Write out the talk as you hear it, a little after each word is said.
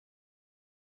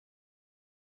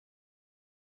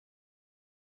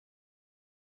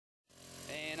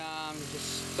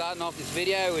Starting off this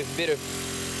video with a bit of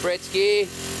Brett's gear.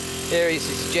 There is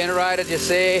his generator just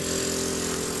there,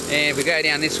 and we go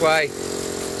down this way.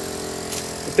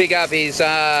 We'll pick up his,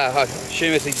 I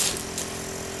assume it's his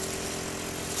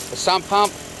sump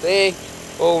pump there,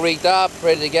 all rigged up,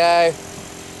 ready to go.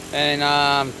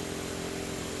 And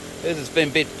this has been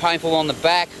a bit painful on the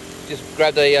back. Just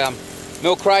grab the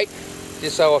milk crate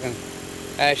just so I can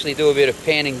actually do a bit of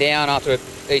panning down after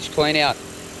each clean out.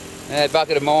 And that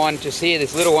bucket of mine just here,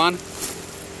 this little one,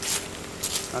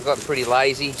 I've gotten pretty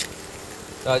lazy,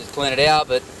 so I just clean it out,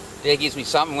 but that gives me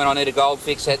something when I need a gold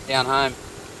fix set down home.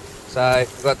 So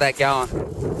I've got that going.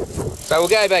 So we'll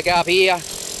go back up here.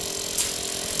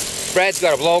 Brad's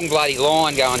got a long bloody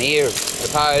line going here, I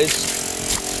suppose.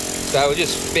 So we'll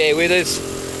just bear with us.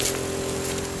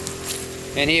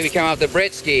 And here we come up to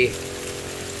Brett's gear.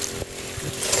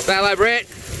 Say hello, Brett.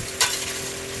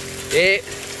 Yeah.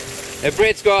 Now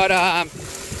Brett's got a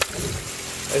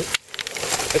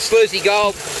Sluicy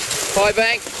Gold high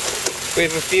bank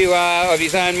with a few of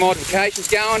his own modifications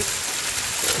going.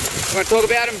 You want to talk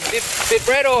about them a bit,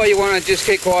 Brett, or you want to just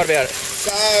keep quiet about it? So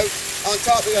on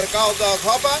top we got a Gold Dog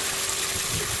hopper,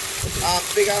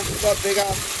 bigger, a lot bigger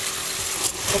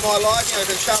for my liking. I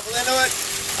can shovel into it,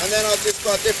 and then I've just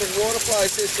got different water flow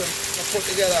systems I put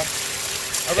together.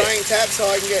 A rain tap so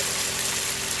I can get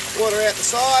water out the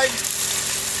side.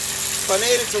 If I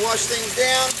needed to wash things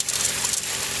down,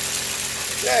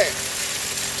 yeah.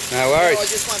 No worries. I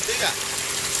just went bigger.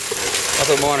 I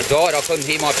thought mine had died. I couldn't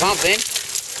hear my pump then.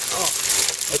 Oh.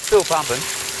 It's still pumping.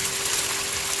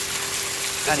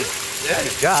 Only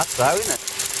just though, isn't it?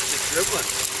 Just dribbling.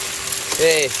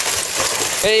 Yeah.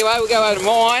 Anyway, we'll go over to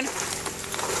mine.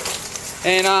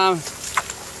 And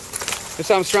for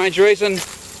some strange reason,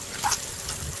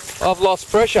 I've lost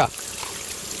pressure.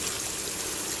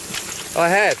 I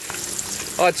have.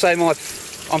 I'd say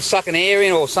I'm sucking air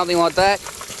in or something like that.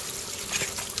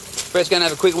 Brett's going to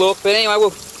have a quick look. But anyway,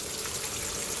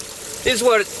 this is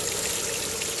what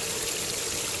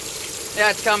now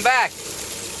it's come back.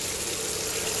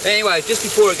 Anyway, just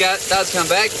before it does come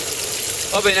back,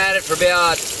 I've been at it for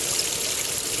about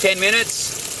 10 minutes.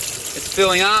 It's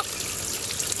filling up,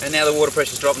 and now the water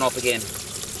pressure's dropping off again.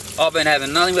 I've been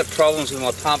having nothing but problems with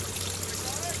my pump.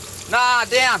 Nah,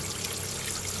 down.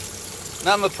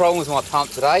 None of the problems with my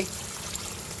pump today.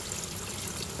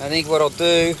 I think what I'll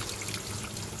do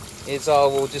is I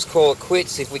will just call it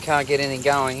quits if we can't get anything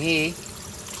going here.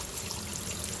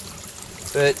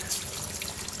 But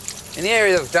in the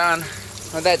area that I've done,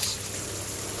 well, that's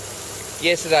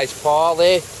yesterday's pile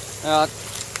there.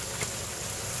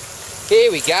 Here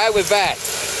we go, we're back.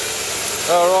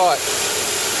 Alright.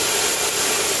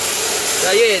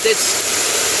 So yeah, that's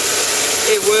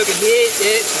it working here.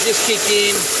 Yeah, it's just kicked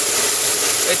in.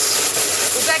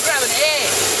 Was that grabbing air?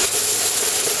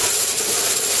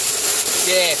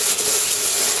 Yeah.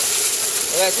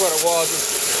 Well, that's what it was.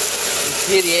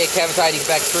 You hear the air cavitating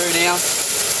back through now.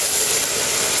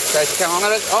 So it's come. I'm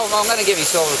gonna give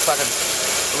myself a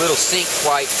little sink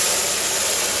weight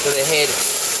to the head.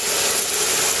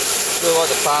 Do like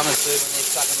the farmers do when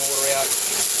they're sucking water out.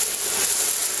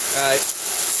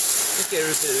 Just get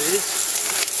rid of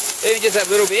this. Even just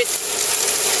that little bit.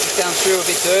 It comes through a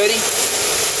bit dirty.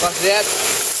 Flush it out.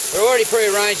 We're already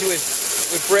pre-arranged with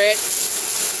Brett.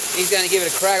 He's going to give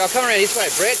it a crack. I'll come around this way,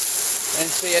 Brett, and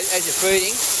see as you're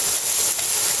feeding.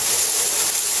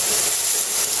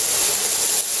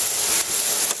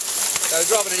 So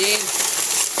dropping it in.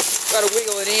 Got to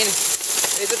wiggle it in.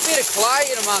 There's a bit of clay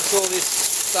in amongst all this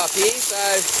stuff here, so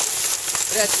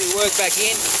it has to be worked back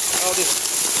in. I'll just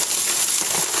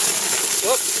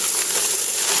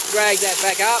drag that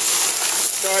back up.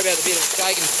 Sorry about the bit of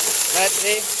shaking that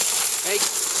there.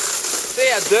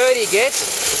 See how dirty it gets.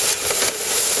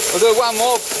 We'll do one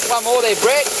more there,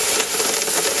 Brett.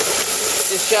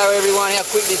 Just show everyone how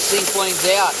quick this thing cleans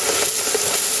out.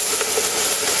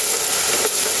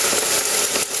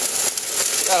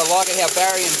 Gotta like it how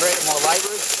Barry and Brett are my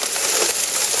labourers.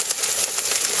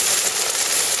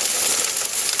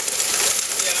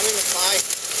 Yeah, I'm in the clay.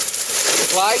 In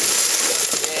the clay?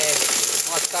 Yeah,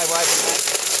 might stay away from that.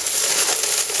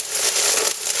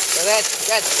 So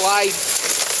that's clay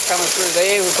coming through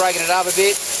there. We're breaking it up a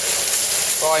bit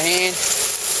by hand.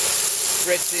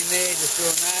 Brett's in there just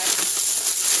doing that.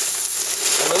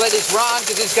 And we'll let this run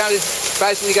because this is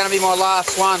basically going to be my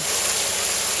last one.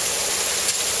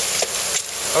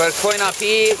 I've got to clean up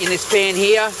here in this pan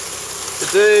here to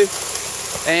do.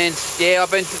 And yeah, I've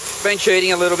been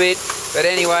shooting a little bit, but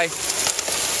anyway.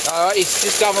 Alright, he's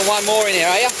just going one more in there,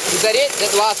 are you? Is that it? Is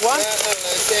that the last one?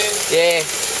 Yeah.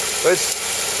 Well, it's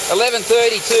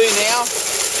 11:32 now,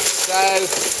 so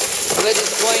let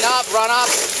this clean up, run up,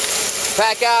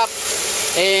 pack up,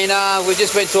 and we've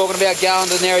just been talking about going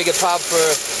to the Nerriga pub for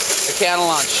a counter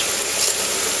lunch.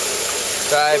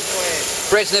 So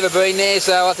Brett's never been there,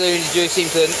 so I'll have to introduce him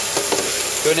to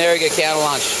a Nerriga counter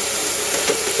lunch.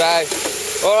 So,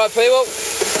 alright people,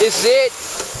 this is it.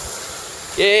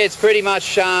 Yeah, it's pretty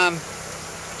much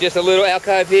just a little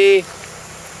alcove here,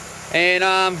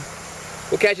 and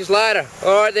we'll catch us later.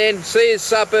 Alright then, see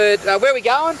us up at, where are we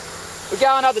going? We're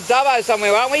going up to Dubbo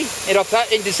somewhere, aren't we?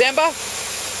 In December?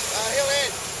 Hill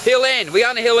End. Hill End. We're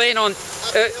going to Hill End on...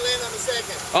 Hill End on the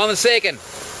 2nd. On the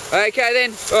 2nd. Okay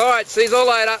then. Alright, see you all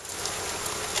later.